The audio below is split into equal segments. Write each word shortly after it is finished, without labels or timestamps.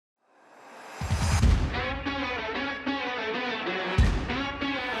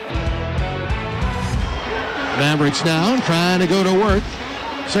Mavericks down, trying to go to work.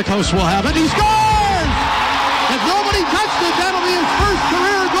 Sickhouse will have it. He scores! If nobody touched it, that'll be his first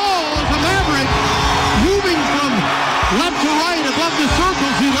career goal as a Maverick. Moving from left to right above the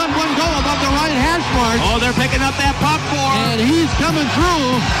circles. He let one go above the right hash mark. Oh, they're picking up that puck for him. And he's coming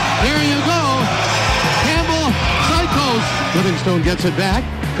through. There you go. Campbell, Sickhouse. Livingstone gets it back.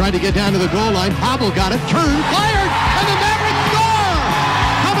 Tried to get down to the goal line. Pavel got it. Turned, fired, and the Mavericks score!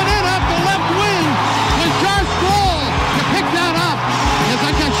 Coming in off the left wing is Josh Grohl to pick that up. As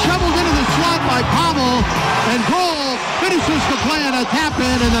that got shoveled into the slot by Pavel, and Grohl finishes the play on a tap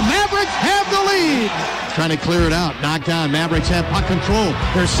in, and the Mavericks have the lead. Trying to clear it out. Knocked down. Mavericks have puck control.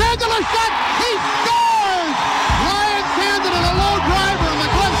 There's Sandler shot. He scores! Ryan Sandler and a low driver on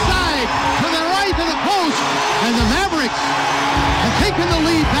the glove side to the right of the post, and the Mavericks have taken the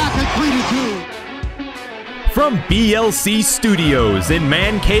lead back at 3-2. From BLC Studios in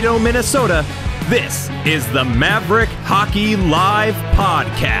Mankato, Minnesota, this is the Maverick Hockey Live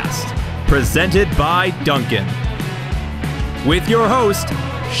Podcast, presented by Dunkin. With your host,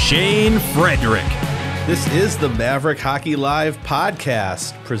 Shane Frederick. This is the Maverick Hockey Live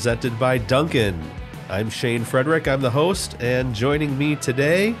Podcast, presented by Dunkin. I'm Shane Frederick, I'm the host, and joining me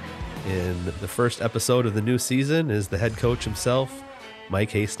today in the first episode of the new season is the head coach himself,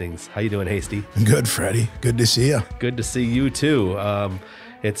 Mike Hastings. How you doing, Hasty? Good, Freddie. Good to see you. Good to see you too.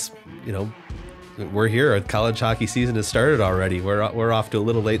 It's, we're here. College hockey season has started already. We're off to a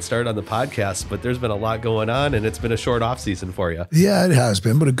little late start on the podcast, but there's been a lot going on, and it's been a short off season for you. Yeah, it has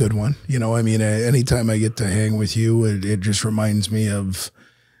been, but a good one. Anytime I get to hang with you, it just reminds me of,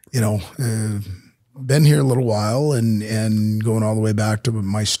 been here a little while and going all the way back to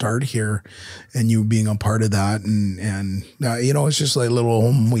my start here, and you being a part of that, and it's just like a little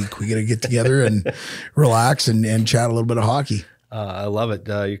home week. We got to get together and relax and chat a little bit of hockey. I love it.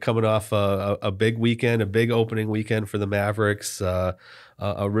 You're coming off a big weekend, a big opening weekend for the Mavericks. A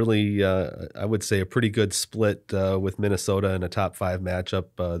really, I would say, a pretty good split with Minnesota in a top 5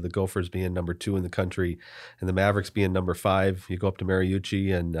 matchup. The Gophers being number 2 in the country, and the Mavericks being number 5. You go up to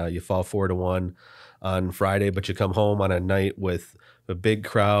Mariucci and you fall 4-1 on Friday, but you come home on a night with a big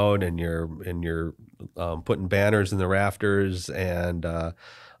crowd, and you're putting banners in the rafters, and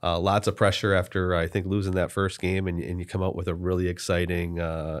lots of pressure after, I think, losing that first game, and you come out with a really exciting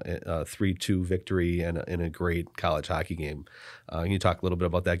 3-2 victory and a great college hockey game. Can you talk a little bit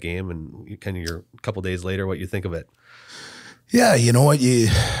about that game and kind of your couple days later, what you think of it? Yeah, you know what?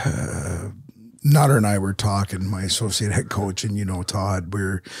 Nutter and I were talking, my associate head coach, and Todd,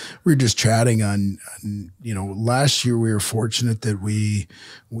 we were just chatting on last year we were fortunate that we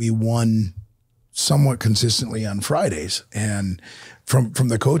won somewhat consistently on Fridays, and from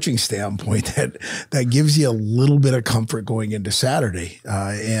the coaching standpoint, that gives you a little bit of comfort going into Saturday,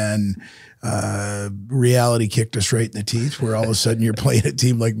 and reality kicked us right in the teeth, where all of a sudden you're playing a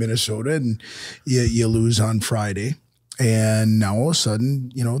team like Minnesota and you lose on Friday. And now all of a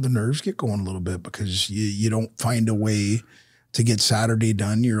sudden, the nerves get going a little bit because you don't find a way to get Saturday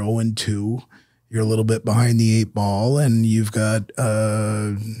done. You're 0-2. You're a little bit behind the 8 ball, and you've got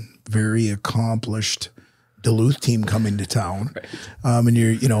a very accomplished Duluth team coming to town. Right. And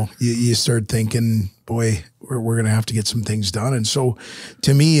you start thinking, boy, we're going to have to get some things done. And so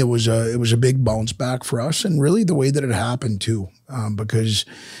to me, it was a big bounce back for us, and really the way that it happened too. Because,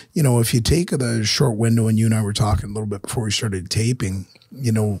 if you take the short window, and you and I were talking a little bit before we started taping,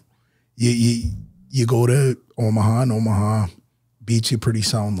 you go to Omaha, and Omaha beats you pretty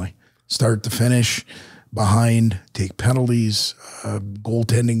soundly. Start to finish, behind, take penalties,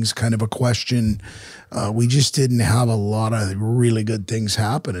 goaltending's kind of a question. We just didn't have a lot of really good things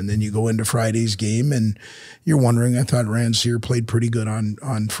happen. And then you go into Friday's game, and you're wondering, I thought Rancier played pretty good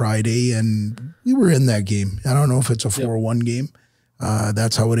on Friday, and we were in that game. I don't know if it's a 4-1 game.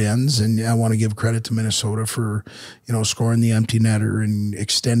 That's how it ends. And I want to give credit to Minnesota for, scoring the empty netter and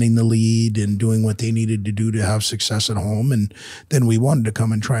extending the lead and doing what they needed to do to have success at home. And then we wanted to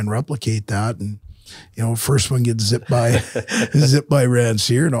come and try and replicate that. And, first one gets zipped by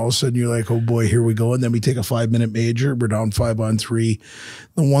Rancier, and all of a sudden you're like, oh boy, here we go. And then we take a 5-minute major. We're down 5-on-3.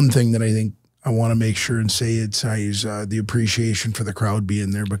 The one thing that I think I want to make sure and say is the appreciation for the crowd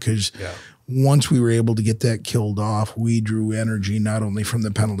being there, because once we were able to get that killed off, we drew energy not only from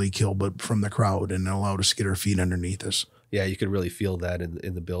the penalty kill, but from the crowd, and it allowed us to get our feet underneath us. Yeah, you could really feel that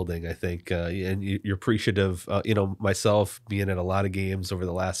in the building, I think. And you're appreciative, myself being at a lot of games over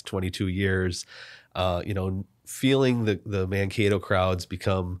the last 22 years, feeling the Mankato crowds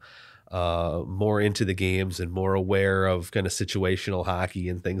become more into the games and more aware of kind of situational hockey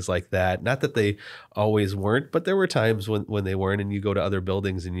and things like that. Not that they always weren't, but there were times when they weren't, and you go to other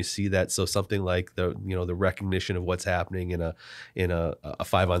buildings and you see that. So something like the recognition of what's happening in a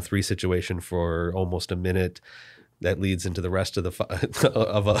 5-on-3 situation for almost a minute, that leads into the rest of the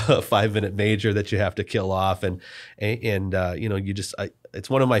of a 5-minute major that you have to kill off, and it's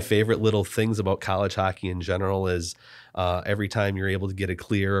one of my favorite little things about college hockey in general is every time you're able to get a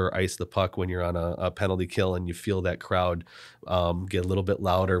clear or ice the puck when you're on a penalty kill, and you feel that crowd get a little bit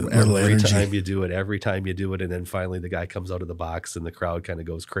louder every time you do it, and then finally the guy comes out of the box and the crowd kind of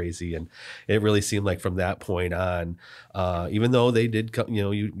goes crazy. And it really seemed like from that point on, even though they did,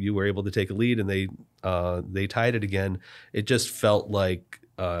 you were able to take a lead and they tied it again, it just felt like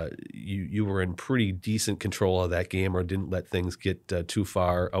you were in pretty decent control of that game, or didn't let things get too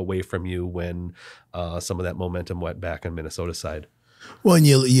far away from you when some of that momentum went back on Minnesota's side. Well, and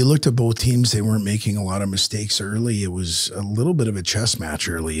you looked at both teams, they weren't making a lot of mistakes early. It was a little bit of a chess match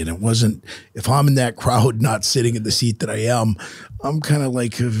early, and it wasn't, if I'm in that crowd not sitting in the seat that I am, I'm kind of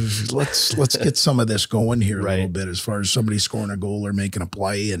like, let's get some of this going here a little bit as far as somebody scoring a goal or making a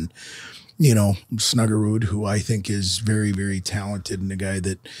play. And Snuggerud, who I think is very, very talented, and a guy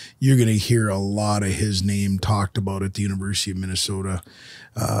that you're going to hear a lot of his name talked about at the University of Minnesota,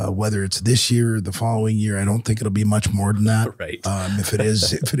 whether it's this year or the following year. I don't think it'll be much more than that. Right. If it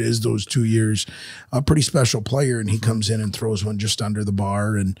is those 2 years, a pretty special player, and he comes in and throws one just under the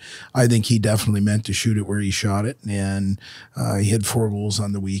bar, and I think he definitely meant to shoot it where he shot it, and he had 4 goals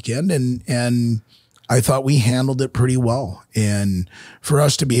on the weekend, and I thought we handled it pretty well. And for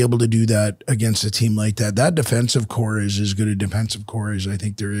us to be able to do that against a team like that, that defensive core is as good a defensive core as I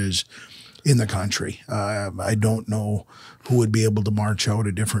think there is in the country. I don't know who would be able to march out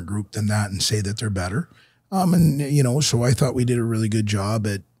a different group than that and say that they're better. So I thought we did a really good job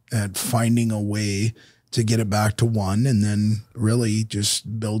at finding a way to get it back to 1, and then really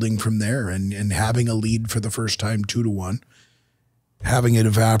just building from there, and having a lead for the first time 2-1. Having it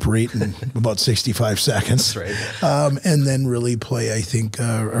evaporate in about 65 seconds. That's right. And then really play, I think,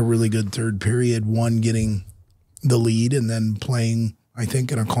 a really good third period, getting the lead, and then playing, I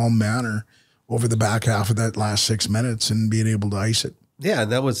think, in a calm manner over the back half of that last 6 minutes and being able to ice it. Yeah,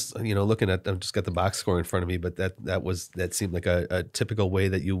 and that was, looking at, I've just got the box score in front of me, but that seemed like a typical way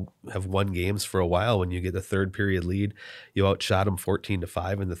that you have won games for a while. When you get the third period lead, you outshot them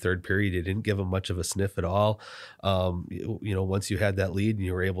 14-5 in the third period. You didn't give them much of a sniff at all. Once you had that lead and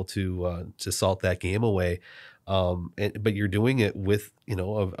you were able to salt that game away. But you're doing it with,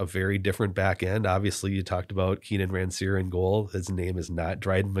 a very different back end. Obviously, you talked about Keenan Rancier in goal. His name is not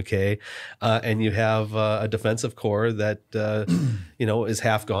Dryden McKay. And you have a defensive core that, is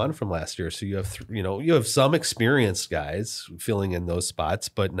half gone from last year. So you have, you have some experienced guys filling in those spots,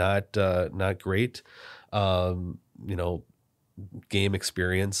 but not great, game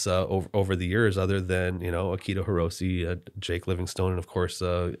experience over the years, other than, Akito Hirose, Jake Livingstone, and of course,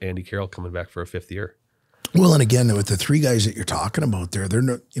 Andy Carroll coming back for a 5th year. Well, and again, with the 3 guys that you're talking about there, they're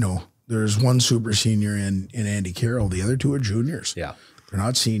not, there's one super senior in Andy Carroll. The other 2 are juniors. Yeah. They're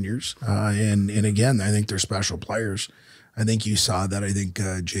not seniors. And again, I think they're special players. I think you saw that. I think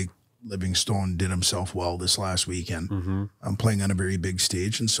Jake Livingstone did himself well this last weekend. I'm playing on a very big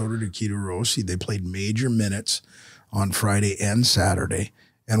stage, and so did Akito Hirose. They played major minutes on Friday and Saturday,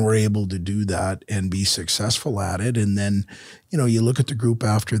 and were able to do that and be successful at it. And then, you look at the group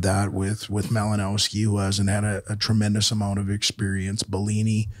after that with Malinowski, who hasn't had a tremendous amount of experience.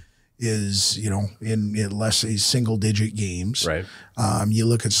 Bellini is, in less single-digit games. Right. You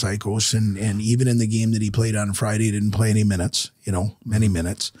look at Psychos, and even in the game that he played on Friday, he didn't play any minutes, many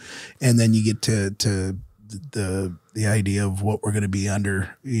minutes. And then you get to the idea of what we're going to be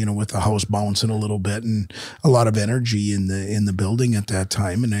under, with the house bouncing a little bit, and a lot of energy in the building at that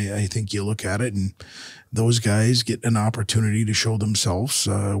time. And I think you look at it, and those guys get an opportunity to show themselves.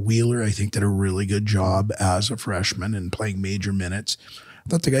 Wheeler, I think, did a really good job as a freshman and playing major minutes. I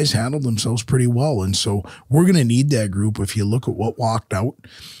thought the guys handled themselves pretty well. And so we're going to need that group. If you look at what walked out,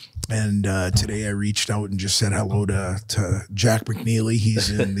 and today I reached out and just said hello to Jack McNeely. He's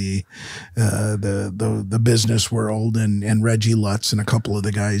in the business world, and Reggie Lutz and a couple of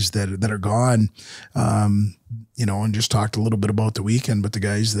the guys that are gone. And just talked a little bit about the weekend. But the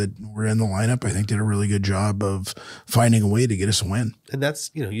guys that were in the lineup, I think, did a really good job of finding a way to get us a win. And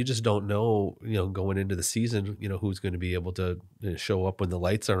that's, you just don't know, going into the season, who's going to be able to show up when the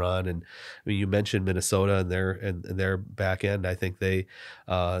lights are on. And I mean, you mentioned Minnesota and their back end. I think they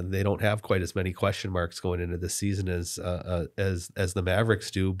don't have quite as many question marks going into the season as the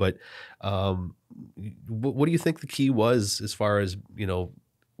Mavericks do. But what do you think the key was as far as,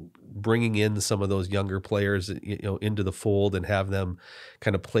 bringing in some of those younger players, into the fold and have them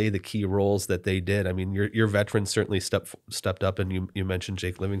kind of play the key roles that they did. I mean, your veterans certainly stepped up, and you mentioned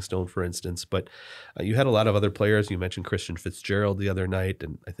Jake Livingstone, for instance, but you had a lot of other players. You mentioned Christian Fitzgerald the other night,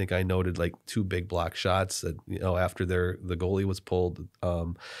 and I think I noted like 2 big block shots that, after the goalie was pulled,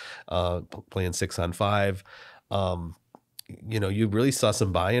 playing 6-on-5. You really saw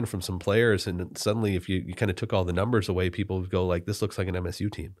some buy-in from some players, and suddenly if you kind of took all the numbers away, people would go like, this looks like an MSU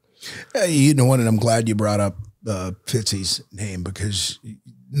team. You know what, and I'm glad you brought up Fitzy's name, because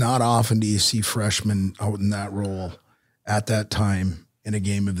not often do you see freshmen out in that role at that time in a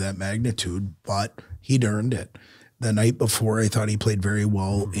game of that magnitude, but he'd earned it. The night before, I thought he played very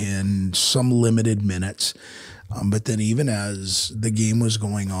well in some limited minutes. But then even as the game was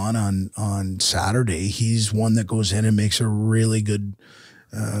going on Saturday, he's one that goes in and makes a really good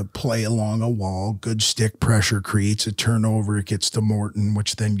play along a wall, good stick pressure, creates a turnover. It gets to Morton,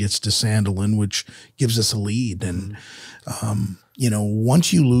 which then gets to Sandelin, which gives us a lead. And,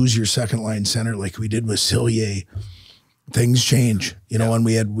 once you lose your second line center, like we did with Cillier, things change, and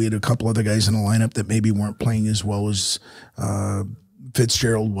we had a couple other guys in the lineup that maybe weren't playing as well as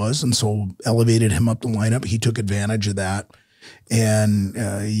Fitzgerald was, and so elevated him up the lineup. He took advantage of that. And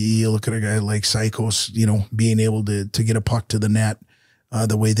you look at a guy like Psychos, being able to get a puck to the net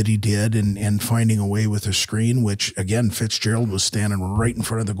the way that he did, and finding a way with a screen, which, again, Fitzgerald was standing right in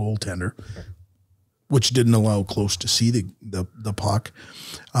front of the goaltender, which didn't allow Close to see the puck.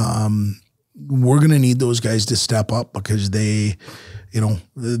 We're going to need those guys to step up, because they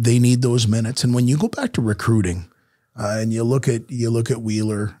need those minutes. And when you go back to recruiting, and you look at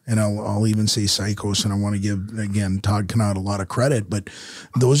Wheeler, and I'll even say Psychos, and I want to give, again, Todd Connaught a lot of credit, but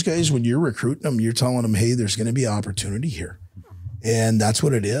those guys, when you're recruiting them, you're telling them, hey, there's going to be opportunity here. And that's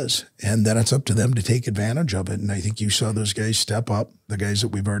what it is. And then it's up to them to take advantage of it. And I think you saw those guys step up, the guys that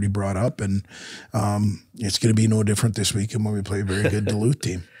we've already brought up. And it's going to be no different this weekend when we play a very good Duluth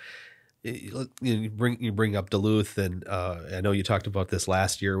team. You bring up Duluth, and I know you talked about this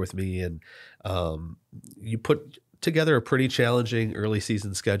last year with me, and you put together a pretty challenging early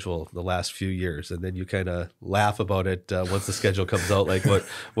season schedule the last few years, and then you kind of laugh about it once the schedule comes out, like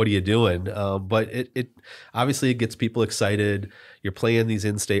what are you doing? But it obviously it gets people excited. You're playing these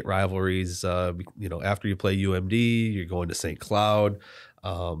in-state rivalries. After you play UMD, you're going to St. Cloud.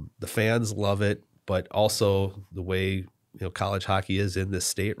 The fans love it, but also the way college hockey is in this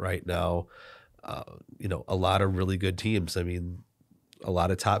state right now. A lot of really good teams. I mean, a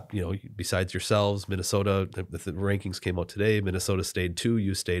lot of top, besides yourselves, Minnesota, the rankings came out today. Minnesota stayed 2,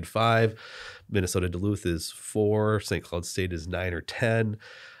 you stayed 5. Minnesota Duluth is 4. St. Cloud State is 9 or 10.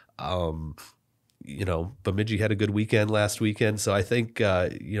 Bemidji had a good weekend last weekend. So I think,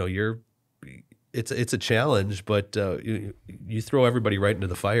 it's a challenge, but you throw everybody right into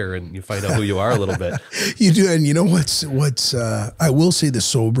the fire and you find out who you are a little bit. You do. And what's I will say the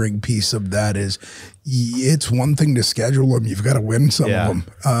sobering piece of that is it's one thing to schedule them. You've got to win some of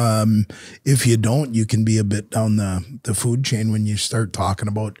them. If you don't, you can be a bit down the food chain when you start talking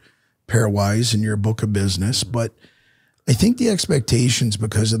about pairwise in your book of business. But I think the expectations,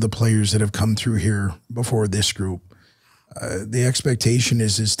 because of the players that have come through here before this group, the expectation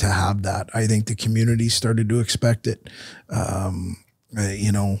is to have that. I think the community started to expect it. Our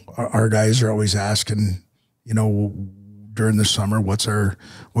guys are always asking, during the summer, what's our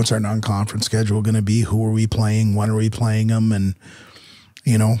non-conference schedule going to be? Who are we playing? When are we playing them? And,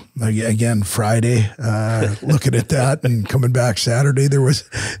 again, Friday, looking at that and coming back Saturday, there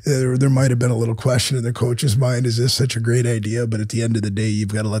might've been a little question in the coach's mind. Is this such a great idea? But at the end of the day,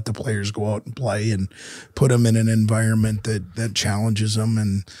 you've got to let the players go out and play and put them in an environment that challenges them.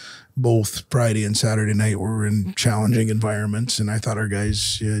 And both Friday and Saturday night were in challenging environments. And I thought our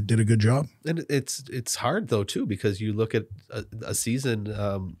guys did a good job. And it's hard though, too, because you look at a season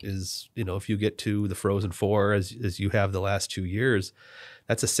if you get to the Frozen Four, as you have the last 2 years,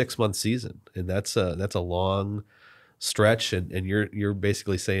 that's a 6-month season, and that's a long stretch. And you're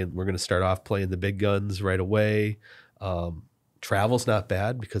basically saying we're going to start off playing the big guns right away. Travel's not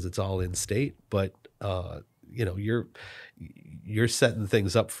bad because it's all in state, but you're setting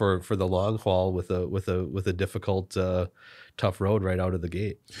things up for the long haul with a difficult, tough road right out of the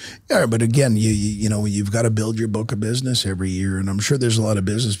gate. Yeah, but again, you've got to build your book of business every year, and I'm sure there's a lot of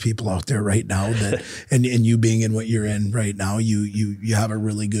business people out there right now that, and you being in what you're in right now, you have a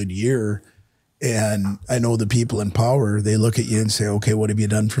really good year. And I know the people in power, they look at you and say, okay, what have you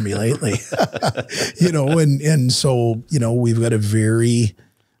done for me lately? And so, we've got a very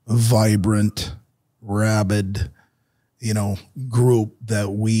vibrant, rabid, group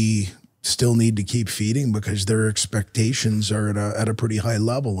that we still need to keep feeding because their expectations are at a pretty high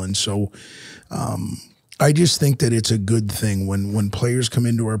level. And so I just think that it's a good thing when players come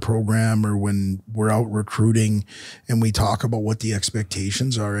into our program or when we're out recruiting and we talk about what the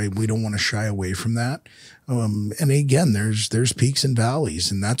expectations are. We don't want to shy away from that. And again, there's peaks and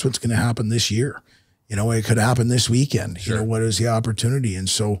valleys, and that's what's going to happen this year. You know, it could happen this weekend. Sure. You know, what is the opportunity? And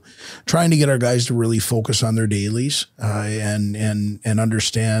so trying to get our guys to really focus on their dailies and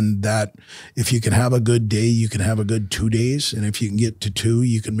understand that if you can have a good day, you can have a good 2 days. And if you can get to 2,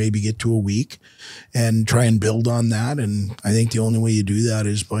 you can maybe get to a week and try and build on that. And I think the only way you do that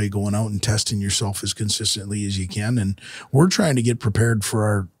is by going out and testing yourself as consistently as you can. And we're trying to get prepared for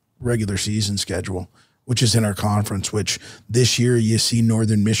our regular season schedule, which is in our conference, which this year you see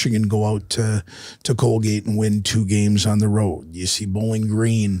Northern Michigan go out to Colgate and win 2 games on the road. You see Bowling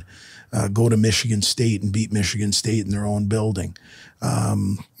Green go to Michigan State and beat Michigan State in their own building.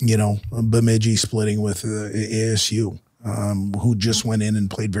 You know, Bemidji splitting with ASU, who just went in and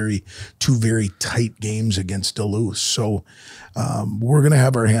played 2 very tight games against Duluth. So we're going to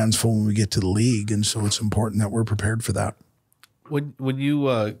have our hands full when we get to the league, and so it's important that we're prepared for that. When you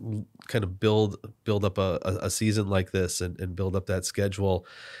kind of build up a season like this and build up that schedule,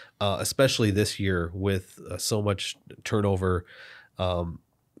 especially this year with so much turnover,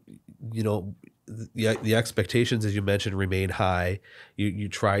 you know, the expectations, as you mentioned, remain high. You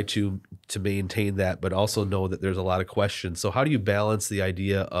try to maintain that, but also know that there's a lot of questions. So how do you balance the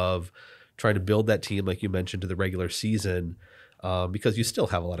idea of trying to build that team, like you mentioned, to the regular season? Because you still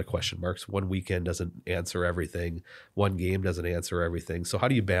have a lot of question marks. One weekend doesn't answer everything. One game doesn't answer everything. So how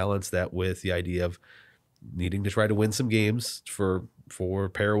do you balance that with the idea of needing to try to win some games for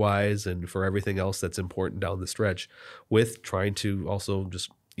pairwise and for everything else that's important down the stretch, with trying to also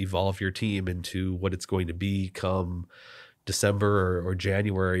just evolve your team into what it's going to be come December or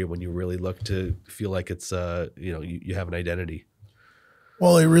January, when you really look to feel like it's you know, you have an identity?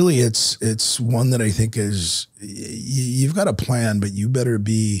 Well, it's one that I think is, you've got a plan, but you better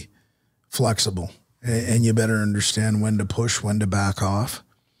be flexible and you better understand when to push, when to back off.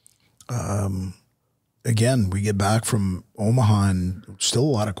 Again, we get back from Omaha and still a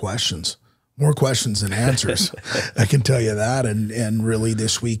lot of questions, more questions than answers. I can tell you that. And really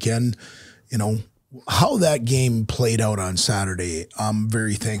this weekend, you know, how that game played out on Saturday, I'm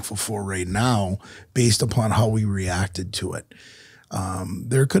very thankful for right now, based upon how we reacted to it.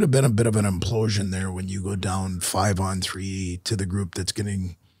 There could have been a bit of an implosion there when you go down 5-on-3 to the group that's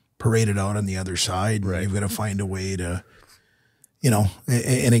getting paraded out on the other side. Right. You've got to find a way to, you know,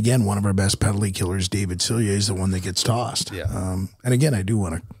 and again, one of our best penalty killers, David Celia, is the one that gets tossed. Yeah. And again, I do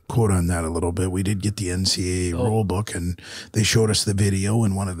want to quote on that a little bit. We did get the NCAA rule book, and they showed us the video,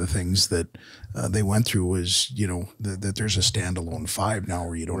 and one of the things that they went through was, you know, that there's a standalone 5 now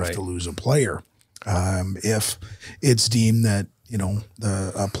where you don't have to lose a player. If it's deemed that, you know,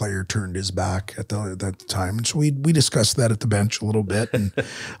 a player turned his back at that time. And so we discussed that at the bench a little bit. And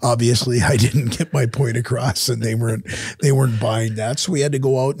obviously I didn't get my point across, and they weren't buying that. So we had to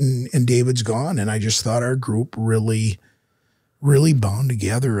go out, and David's gone. And I just thought our group really bound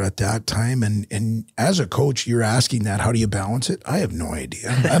together at that time. And as a coach, you're asking that, how do you balance it? I have no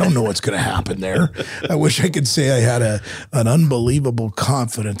idea. I don't know what's going to happen there. I wish I could say I had an unbelievable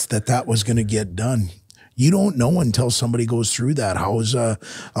confidence that was going to get done. You don't know until somebody goes through that. How is a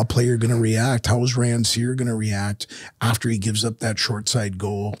player going to react? How is Rand Sear going to react after he gives up that short side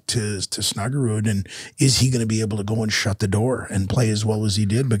goal to Snuggerud? And is he going to be able to go and shut the door and play as well as he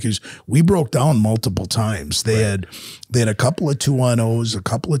did? Because we broke down multiple times. They had a couple of 2-on-0s, a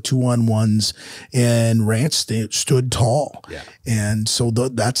couple of 2-on-1s, and Rand stood tall. Yeah. And so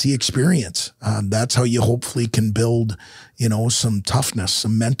that's the experience. That's how you hopefully can build, you know, some toughness,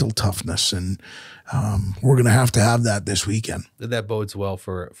 some mental toughness. And we're going to have that this weekend. That bodes well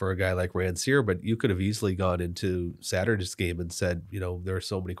for a guy like Rand Sear, but you could have easily gone into Saturday's game and said, you know, there are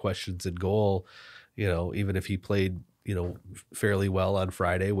so many questions in goal, you know, even if he played, you know, fairly well on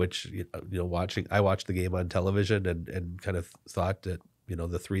Friday, which, you know, I watched the game on television and kind of thought that, you know,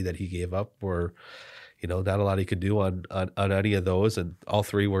 the 3 that he gave up were, you know, not a lot he could do on any of those. And all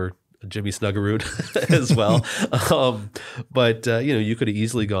 3 were Jimmy Snuggerud as well. But you know, you could have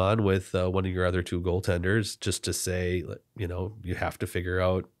easily gone with one of your other 2 goaltenders, just to say, you know, you have to figure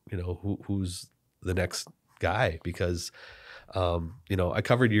out, you know, who's the next guy, because you know, I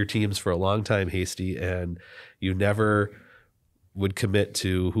covered your teams for a long time, Hasty, and you never would commit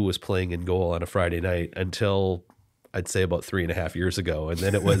to who was playing in goal on a Friday night until I'd say about 3.5 years ago. And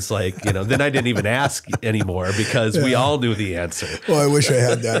then it was like, then I didn't even ask anymore because we all knew the answer. Well, I wish I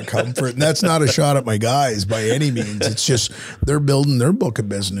had that comfort. And that's not a shot at my guys by any means. It's just they're building their book of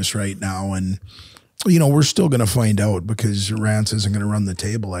business right now. And, we're still going to find out because Rance isn't going to run the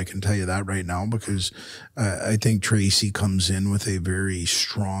table. I can tell you that right now because I think Tracy comes in with a very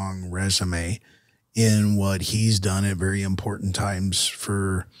strong resume in what he's done at very important times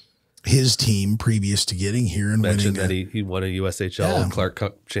for his team previous to getting here and mentioned winning. That he won a USHL and Clark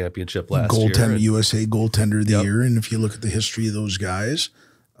Cup championship last year. USA goaltender of the year. And if you look at the history of those guys,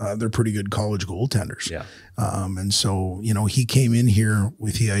 they're pretty good college goaltenders. Yeah. And so, he came in here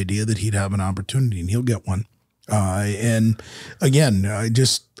with the idea that he'd have an opportunity and he'll get one. And again,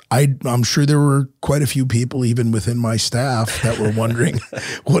 I'm sure there were quite a few people even within my staff that were wondering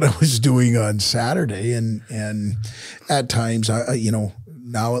what I was doing on Saturday. And at times,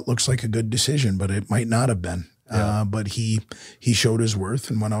 now it looks like a good decision, but it might not have been. Yeah. But he showed his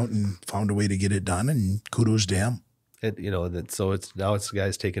worth and went out and found a way to get it done, and kudos to him. And so it's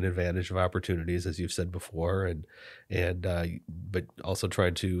guys taking advantage of opportunities, as you've said before, but also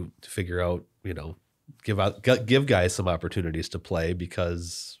trying to figure out, give guys some opportunities to play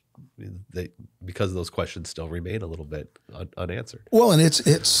because those questions still remain a little bit unanswered. Well, and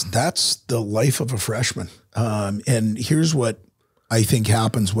that's the life of a freshman. And here's what I think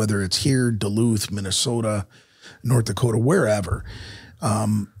happens, whether it's here, Duluth, Minnesota, North Dakota, wherever.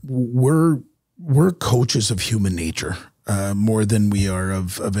 We're coaches of human nature more than we are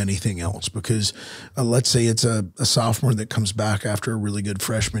of anything else. Because let's say it's a sophomore that comes back after a really good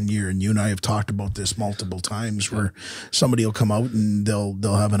freshman year, and you and I have talked about this multiple times, where somebody will come out and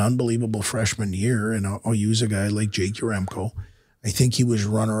they'll have an unbelievable freshman year, and I'll use a guy like Jake Uremko. I think he was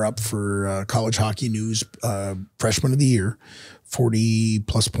runner-up for College Hockey News Freshman of the Year,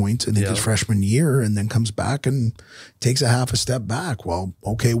 40-plus points, I think, his freshman year, and then comes back and takes a half a step back. Well,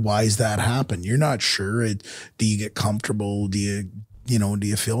 okay, why does that happen? You're not sure. Do you get comfortable? Do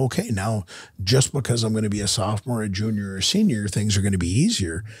you feel, okay, now just because I'm going to be a sophomore, a junior, or a senior, things are going to be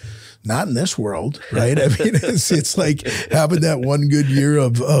easier? Not in this world, right? I mean, it's like having that one good year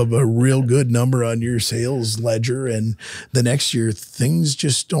of a real good number on your sales ledger, and the next year things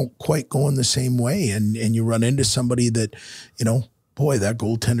just don't quite go in the same way, and you run into somebody that, boy, that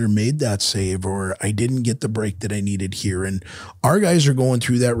goaltender made that save, or I didn't get the break that I needed here. And our guys are going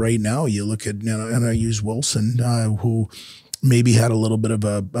through that right now. You look at, and I use Wilson, who maybe had a little bit of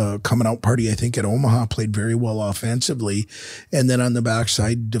a coming out party, I think, at Omaha, played very well offensively. And then on the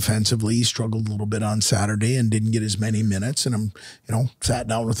backside, defensively, he struggled a little bit on Saturday and didn't get as many minutes. And I'm, sat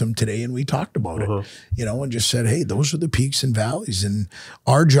down with him today and we talked about it, and just said, hey, those are the peaks and valleys. And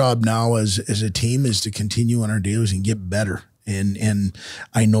our job now as a team is to continue on our dailies and get better. And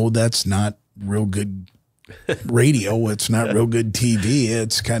I know that's not real good radio. It's not real good TV.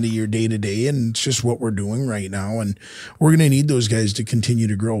 It's kind of your day-to-day, and it's just what we're doing right now. And we're going to need those guys to continue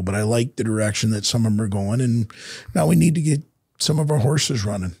to grow. But I like the direction that some of them are going, and now we need to get some of our horses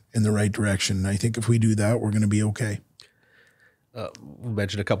running in the right direction. And I think if we do that, we're going to be okay. We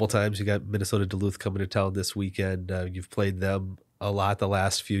mentioned a couple times you got Minnesota Duluth coming to town this weekend. You've played them a lot the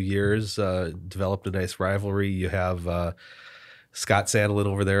last few years, developed a nice rivalry. You have Scott Sandelin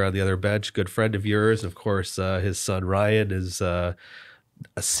over there on the other bench, good friend of yours. Of course, his son Ryan is a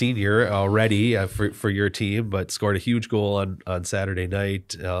senior already for your team, but scored a huge goal on Saturday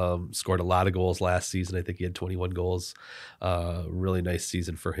night. Scored a lot of goals last season. I think he had 21 goals. Really nice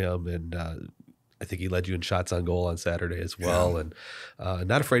season for him, and I think he led you in shots on goal on Saturday as well. And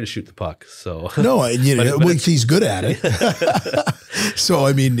not afraid to shoot the puck. So no, he's good at it. So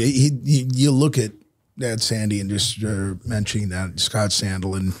I mean, you look at Sandy and just mentioning that Scott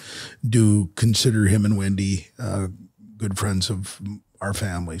Sandelin, do consider him and Wendy good friends of our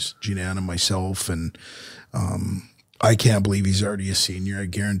families, Gina and myself, and I can't believe he's already a senior. I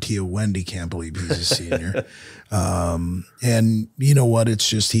guarantee you Wendy can't believe he's a senior. And you know what? It's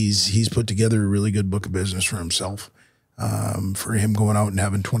just he's put together a really good book of business for himself. For him going out and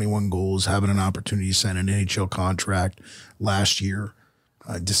having 21 goals, having an opportunity to sign an NHL contract last year,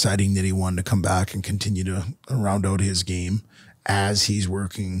 deciding that he wanted to come back and continue to round out his game as he's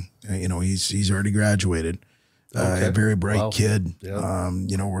working. He's already graduated. A very bright kid,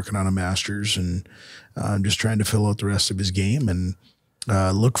 working on a master's, and just trying to fill out the rest of his game, and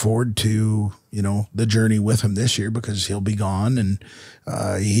look forward to, the journey with him this year, because he'll be gone, and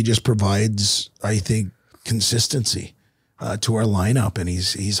he just provides, I think, consistency to our lineup, and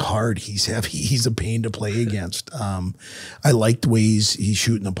he's hard, he's heavy, he's a pain to play against. I like the way he's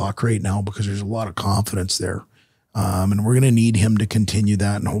shooting the puck right now, because there's a lot of confidence there. And we're going to need him to continue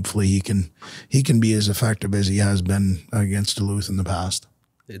that, and hopefully he can be as effective as he has been against Duluth in the past.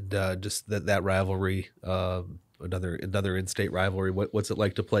 And just that rivalry, another in-state rivalry. What's it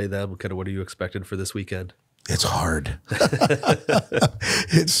like to play them? Kind of what are you expecting for this weekend? It's hard.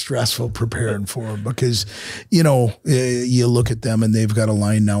 It's stressful preparing for them because, you know, you look at them and they've got a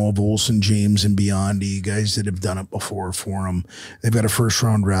line now of Olsen, James, and Biondi, guys that have done it before for them. They've got a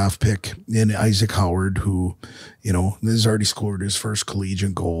first-round draft pick in Isaac Howard, who, you know, has already scored his first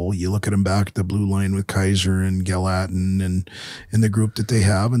collegiate goal. You look at him back at the blue line with Kaiser and Gallatin and in the group that they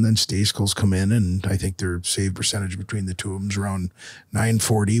have, and then Staskel's come in, and I think their save percentage between the two of them is around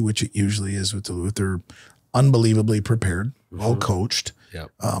 .940, which it usually is with Duluth. They're unbelievably prepared, well coached,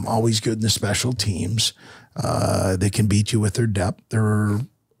 always good in the special teams. They can beat you with their depth. They're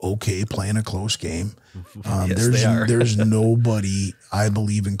okay playing a close game. There's nobody, I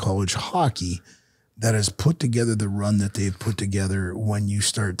believe, in college hockey that has put together the run that they've put together when you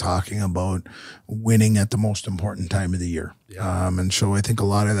start talking about winning at the most important time of the year. And so I think a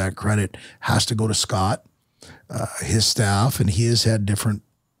lot of that credit has to go to Scott, his staff, and he has had different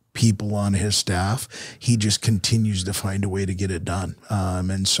people on his staff. He just continues to find a way to get it done.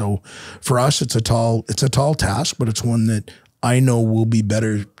 And so for us, it's a tall task, but it's one that I know will be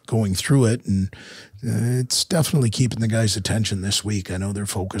better going through it. And it's definitely keeping the guys' attention this week. I know they're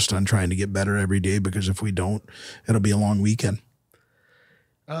focused on trying to get better every day, because if we don't, it'll be a long weekend.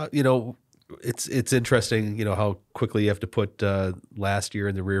 You know, it's interesting, you know, how quickly you have to put last year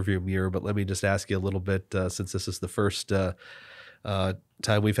in the rearview mirror. But let me just ask you a little bit, since this is the first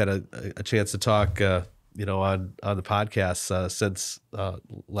time we've had a chance to talk, you know, on the podcast since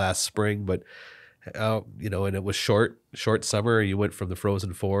last spring, but you know, and it was short summer. You went from the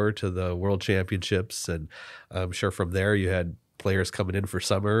Frozen Four to the World Championships, and I'm sure from there you had players coming in for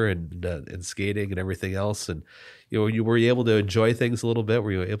summer and skating and everything else. And you know, were you able to enjoy things a little bit?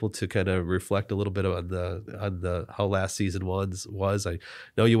 Were you able to kind of reflect a little bit on the how last season was? I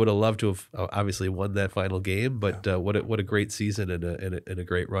know you would have loved to have obviously won that final game, but what a great season and a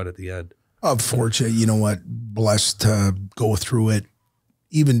great run at the end. Fortunate, you know what, blessed to go through it.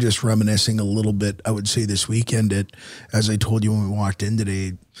 Even just reminiscing a little bit, I would say this weekend, as I told you when we walked in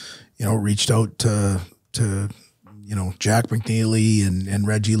today, you know, reached out to you know, Jack McNeely and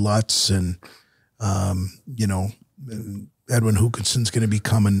Reggie Lutz and you know, Edwin Hookinson's going to be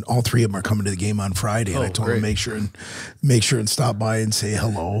coming. All three of them are coming to the game on Friday, and I told them make sure and stop by and say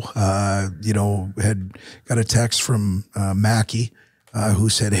hello. You know, had got a text from Mackey, who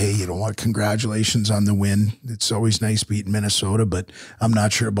said, "Hey, you know what? Congratulations on the win. It's always nice beating Minnesota, but I'm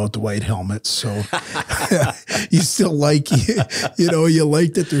not sure about the white helmets." So you still like, you know, you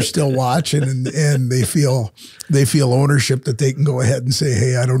like that they're still watching and they feel ownership that they can go ahead and say,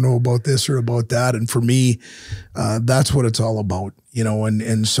 "Hey, I don't know about this or about that." And for me, that's what it's all about, you know.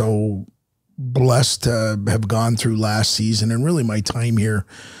 And so blessed to have gone through last season and really my time here.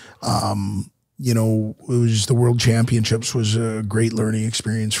 You know, it was the World Championships was a great learning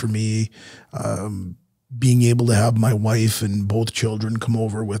experience for me. Being able to have my wife and both children come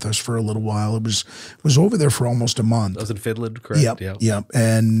over with us for a little while. It was over there for almost a month. That was in Finland, correct? Yep.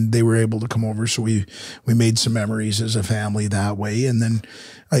 And they were able to come over. So we made some memories as a family that way. And then,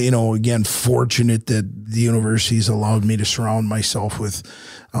 you know, again, fortunate that the university's allowed me to surround myself with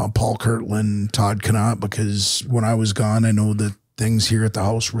Paul Kirtland, Todd Connaught, because when I was gone, I know that things here at the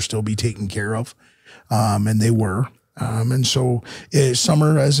house were still be taken care of, and they were. And so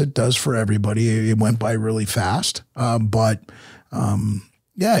summer, as it does for everybody, it went by really fast. But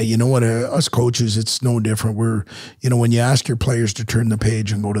yeah, you know what, us coaches, it's no different. We're, you know, when you ask your players to turn the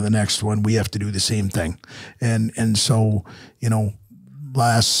page and go to the next one, we have to do the same thing. And so, you know,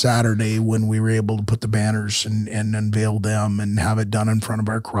 last Saturday when we were able to put the banners and unveil them and have it done in front of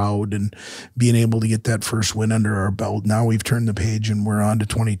our crowd and being able to get that first win under our belt. Now we've turned the page and we're on to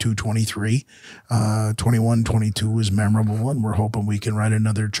 22-23. 21-22 is memorable, and we're hoping we can write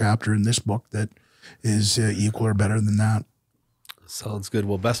another chapter in this book that is equal or better than that. Sounds good.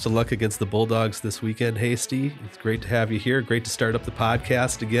 Well, best of luck against the Bulldogs this weekend, Hasty. It's great to have you here. Great to start up the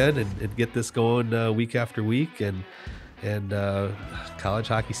podcast again and get this going week after week. And college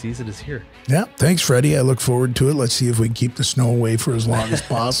hockey season is here. Yeah, thanks, Freddie. I look forward to it. Let's see if we can keep the snow away for as long as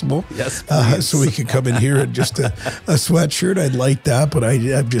possible. Yes, so we can come in here in just a sweatshirt. I'd like that, but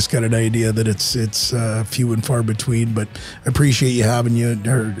I've just got an idea that it's few and far between. But I appreciate you having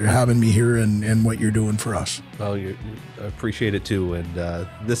me here and what you're doing for us. Well, I appreciate it too. And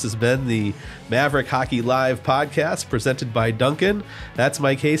this has been the Maverick Hockey Live podcast presented by Dunkin. That's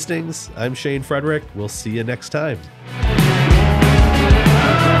Mike Hastings. I'm Shane Frederick. We'll see you next time.